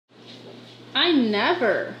I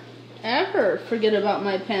never, ever forget about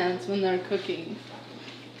my pans when they're cooking.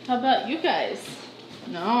 How about you guys?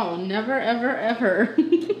 No, never, ever, ever.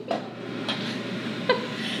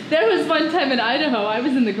 There was one time in Idaho, I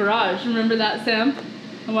was in the garage. Remember that, Sam?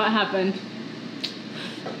 And what happened?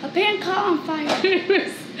 A pan caught on fire. It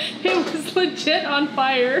was legit on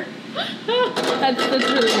fire. That's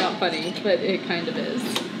really not funny, but it kind of is.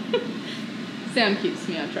 Sam keeps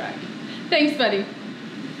me on track. Thanks, buddy.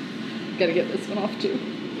 Gotta get this one off too.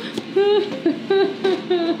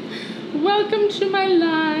 Welcome to my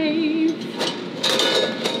life.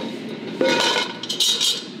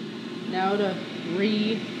 Now to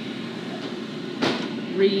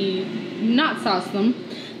not sauce them.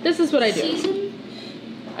 This is what I do. Season?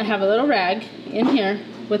 I have a little rag in here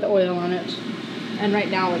with oil on it. And right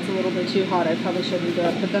now it's a little bit too hot. I probably shouldn't do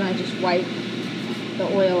it, but then I just wipe the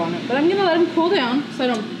oil on it. But I'm gonna let them cool down so I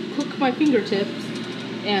don't cook my fingertips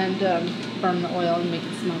and burn the oil and make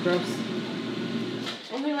it smell gross.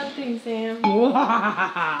 Only one thing, Sam. Oh,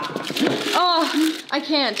 I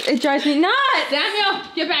can't. It drives me nuts. Samuel,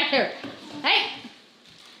 get back here. Hey.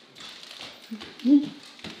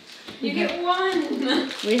 You get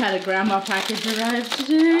one. We had a grandma package arrive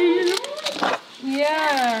today.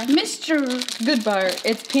 Yeah. Mr. Good bar.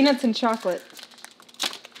 It's peanuts and chocolate.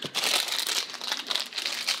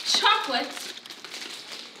 Chocolate.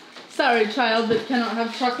 Sorry, child, that cannot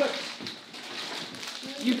have chocolate.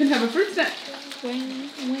 You can have a fruit snack.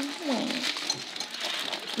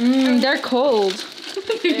 They're cold.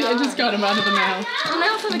 I just got them out of the mouth. And I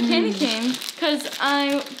also have a candy cane because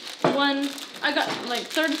I got like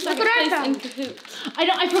third or second place in Cahoots.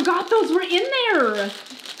 I forgot those were in there.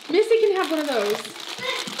 Missy can have one of those.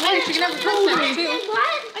 Oh, she can have a fruit snack too.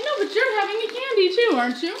 I know, but you're having a candy too,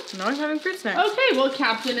 aren't you? No, I'm having fruit snacks. Okay, well,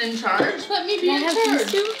 Captain in charge. Let me be in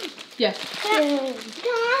charge. Yes. Can I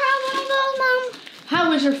have one of those, Mom? How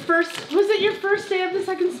was your was it your first day of the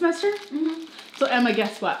second semester? Mm-hmm. So, Emma,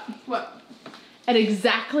 guess what? What? At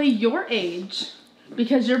exactly your age,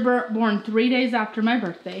 because you're born 3 days after my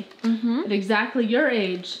birthday, at exactly your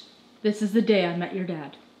age, this is the day I met your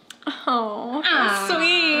dad. Oh, sweet.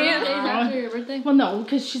 3 days after your birthday? Well, no,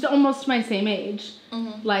 because she's almost my same age.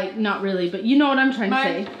 Like, not really, but you know what I'm trying to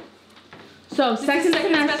say. So, second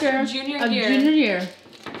semester junior of year. junior year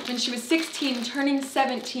When she was 16, turning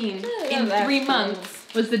 17 in 3 months.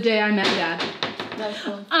 was the day I met Dad. That's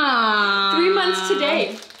cool. 3 months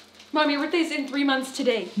today. Mom, your birthday's in 3 months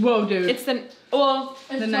today. Whoa, dude. It's the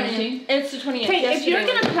 19th. It's the 20th. Okay, if you're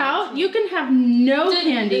gonna pout, you can have no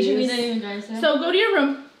candies. So go to your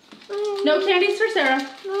room. No candies for Sarah.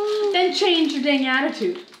 Then change your dang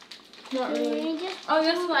attitude. Not really. Oh,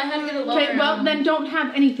 that's why I had to get a lower. Okay, well then don't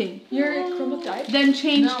have anything. Your Chromebook died? Then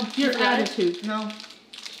change your attitude. No.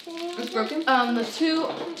 It's broken? The two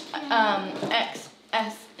X,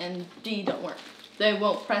 S, and D don't work. They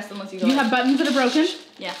won't press unless you go. You have buttons that are broken?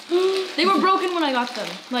 Yeah. They were broken when I got them.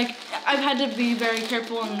 Like, I've had to be very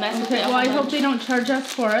careful and mess with Okay, it. well I hope they don't charge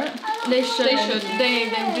us for it. They should. They should.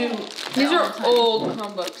 They do. These are old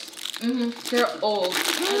Chromebooks. They're old.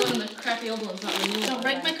 The crappy old ones, not the new ones. Don't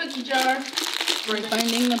break my cookie jar. We're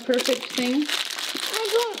finding the perfect thing. I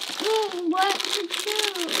don't know what to do.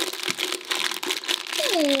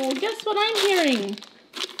 Oh, guess what I'm hearing?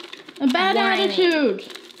 A bad Whining. attitude.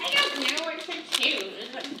 I don't know what to choose.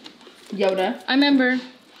 Yoda. I remember.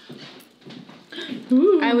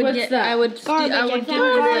 Ooh, I would what's get. that? I would give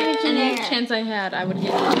Garbage any in there. chance I had. I would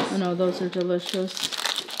get. Oh no, those are delicious.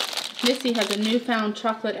 Missy has a newfound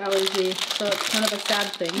chocolate allergy, so it's kind of a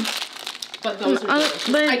sad thing. But those are delicious.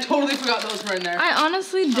 but I totally forgot those were in there. I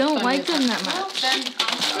honestly don't funny like is them that? that much. Then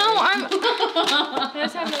No, I'm. Can I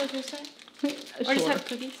just have another toast time? Or just Sure. have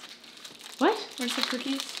cookies? What? Or just have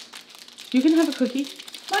cookies? You can have a cookie.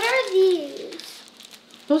 what are these?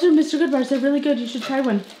 Those are Mr. Goodbars. They're really good. You should try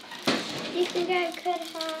one. Do you think I could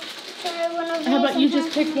have tried one of these? How about you and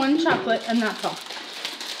just have pick one chocolate and that's all?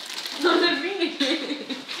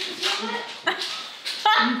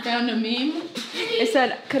 You found a meme? It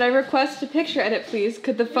said, could I request a picture edit, please?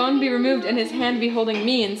 Could the phone be removed and his hand be holding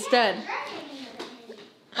me instead?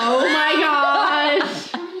 Oh my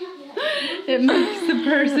gosh! It makes the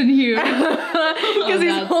person huge. Because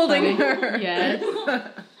he's holding her. Yes.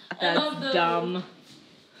 That's dumb.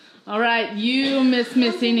 All right, you, Miss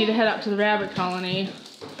Missy, need to head out to the rabbit colony.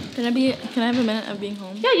 Can I have a minute of being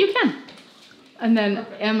home? Yeah, you can. And then,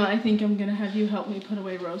 Emma, I think I'm going to have you help me put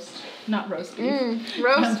away not roast beef.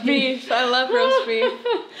 Roast beef. I love roast beef.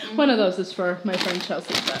 One of those is for my friend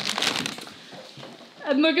Chelsea. But.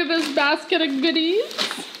 And look at this basket of goodies.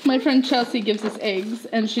 My friend Chelsea gives us eggs,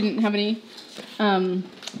 and she didn't have any,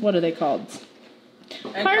 what are they called?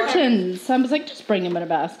 cartons. I was like, just bring them in a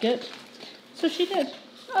basket. So she did.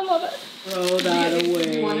 I love it. Throw that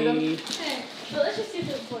away. Okay, well, let's just see if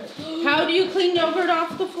it works. How do you clean yogurt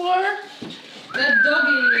off the floor? The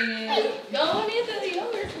doggy. Go need the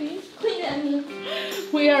yogurt, please. Clean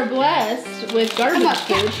it. We are blessed with garbage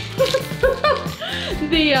food.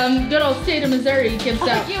 The good old state of Missouri gives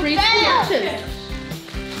out free lunches.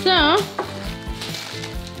 So,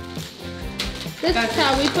 this is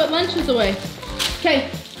how we put lunches away. Okay,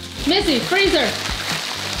 Missy, freezer.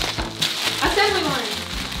 Assembly line.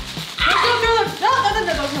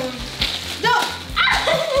 No.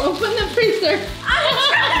 Open the freezer.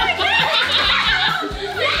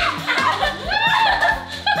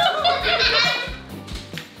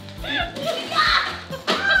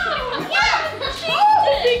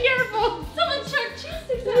 Be careful. Someone chucked cheese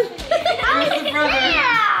sticks at me. Where's the brother?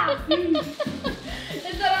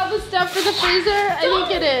 Is that all the stuff for the freezer? I think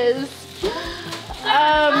it is.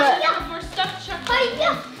 More stuff chucked.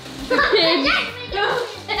 The kids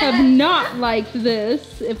have not liked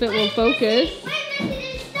this, if it will focus.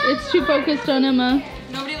 It's too focused on Emma.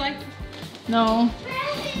 Nobody liked it. No.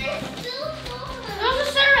 How's the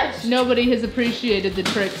service? Nobody has appreciated the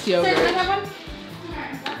Trix yogurt. Can I have one?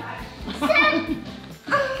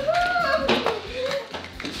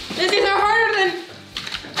 These are harder than.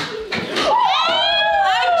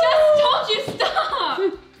 I just told you stop.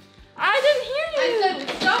 I didn't hear you. I said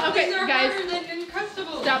stop. Okay, These are guys. harder than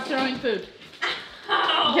Uncrustables. Stop throwing food.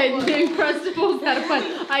 Okay, the Uncrustables had a fun.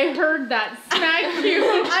 I heard that. Smack you.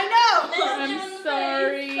 I know. I'm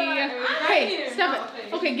sorry. Okay, stop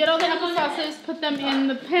it. Okay, get all the applesauces, put them in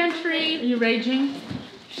the pantry. Are you raging?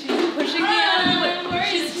 Pushing me out of the way.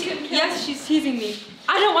 Yes, she's teasing me.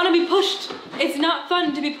 I don't want to be pushed. It's not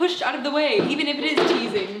fun to be pushed out of the way, even if it is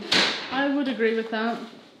teasing. I would agree with that.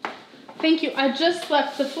 Thank you. I just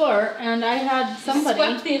swept the floor and I had somebody.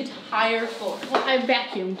 Swept the entire floor. Well, I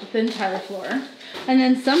vacuumed the entire floor. And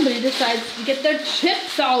then somebody decides to get their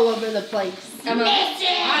chips all over the place. Emma, I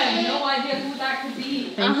have no idea who that could be.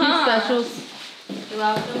 Thank you, Specials.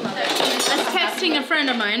 I was texting a friend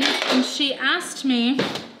of mine and she asked me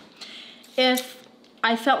if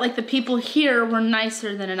I felt like the people here were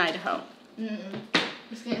nicer than in Idaho. And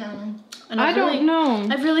I don't know.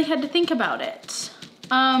 I've really had to think about it.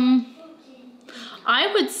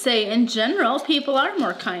 I would say in general, people are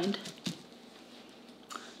more kind.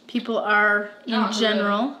 People are, in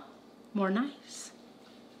general, more nice.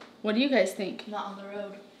 What do you guys think? Not on the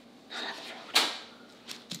road.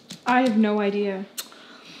 I have no idea.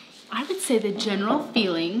 I would say the general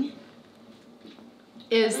feeling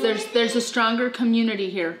is there's a stronger community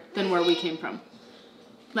here than where we came from.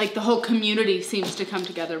 Like the whole community seems to come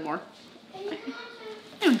together more.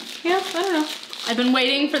 Yeah, I don't know. I've been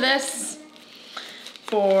waiting for this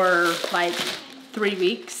for like 3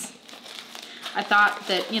 weeks. I thought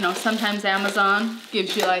that, you know, sometimes Amazon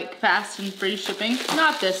gives you like fast and free shipping.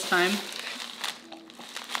 Not this time.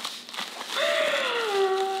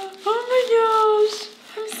 Oh my gosh.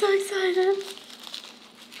 I'm so excited.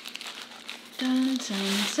 Dun, dun,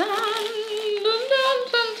 dun, dun,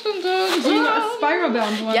 dun, dun, dun, So you got a spiral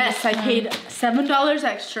bound one. Yes, I paid $7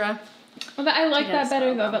 extra. Well, I like that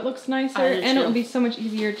better though. That looks nicer and it will be so much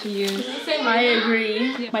easier to use. I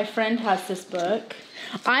agree. Yeah. My friend has this book.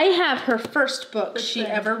 I have her first book she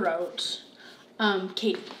ever wrote.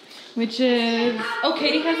 Katie. Which is... Oh,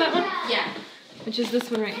 Katie has that one? Yeah. Which is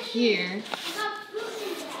this one right here.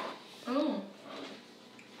 Oh.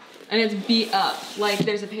 And it's beat up. Like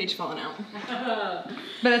there's a page falling out.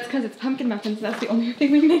 But that's because it's pumpkin muffins. That's the only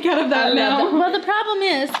thing we can make out of that now. Well, the problem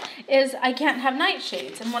is I can't have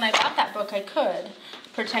nightshades. And when I bought that book, I could.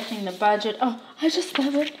 Protecting the budget. Oh, I just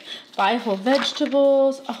love it. Buy whole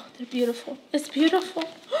vegetables. Oh, they're beautiful. It's beautiful.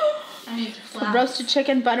 I need to Roasted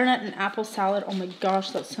chicken, butternut, and apple salad. Oh my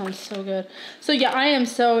gosh, that sounds so good. So yeah, I am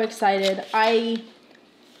so excited.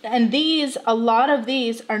 And a lot of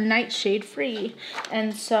these are nightshade free.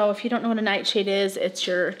 And so if you don't know what a nightshade is, it's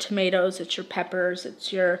your tomatoes, it's your peppers,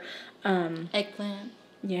 it's your eggplant.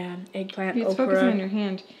 Yeah, eggplant, It's okra. focusing on your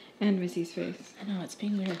hand and Missy's face. I know, it's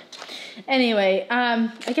being weird. Anyway,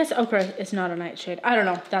 I guess okra is not a nightshade. I don't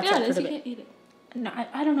know. That's up for debate. You can't eat it. No,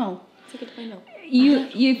 I don't know. Take it, I know.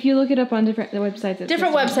 If you look it up on different websites,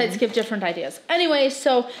 Different websites give different ideas. Anyway,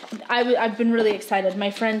 so I've been really excited.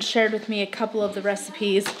 My friend shared with me a couple of the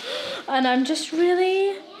recipes, and I'm just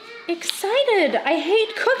really excited. I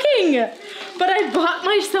hate cooking, but I bought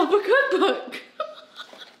myself a cookbook.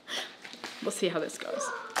 We'll see how this goes.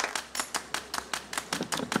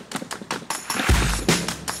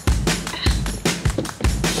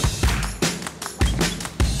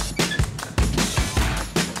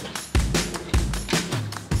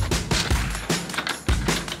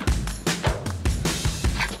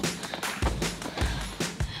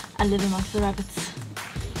 I live amongst the rabbits.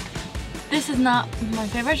 This is not my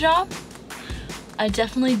favorite job. I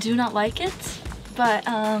definitely do not like it, but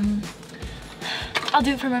I'll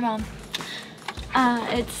do it for my mom.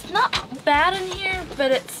 It's not bad in here,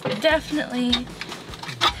 but it's definitely,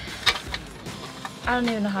 I don't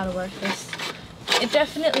even know how to work this. It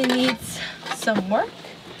definitely needs some work,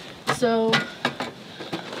 so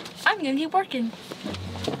I'm gonna keep working.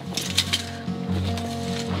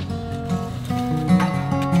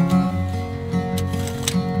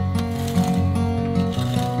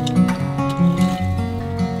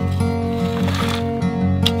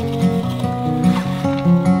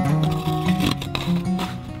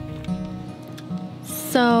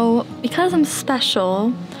 So, because I'm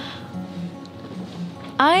special,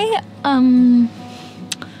 I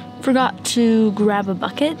forgot to grab a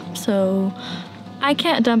bucket, so I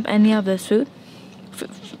can't dump any of this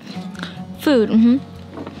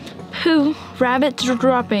rabbit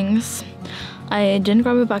droppings. I didn't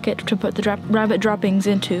grab a bucket to put the rabbit droppings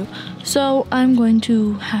into, so I'm going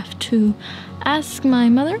to have to ask my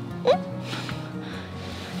mother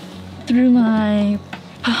through my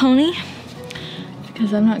pony,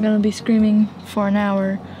 because I'm not gonna be screaming for an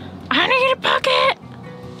hour, I need a bucket!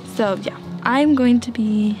 So yeah, I'm going to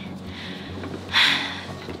be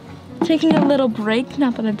taking a little break,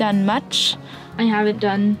 not that I've done much. I haven't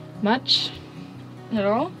done much at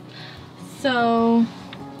all. So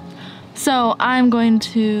I'm going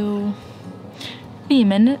to be a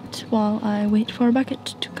minute while I wait for a bucket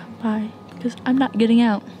to come by, because I'm not getting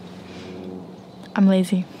out. I'm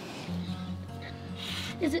lazy.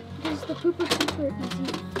 Is the pooper super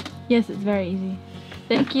easy? Yes, it's very easy.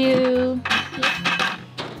 Thank you. Yeah.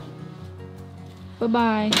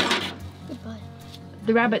 Bye-bye. Goodbye.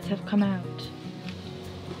 The rabbits have come out.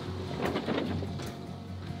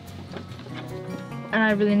 And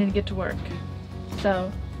I really need to get to work.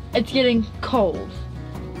 So, it's getting cold.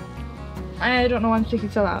 I don't know why I'm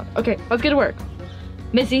speaking so loud. Okay, let's get to work.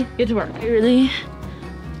 Missy, get to work. I really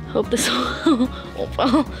hope this won't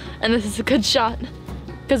fall. And this is a good shot,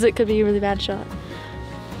 because it could be a really bad shot.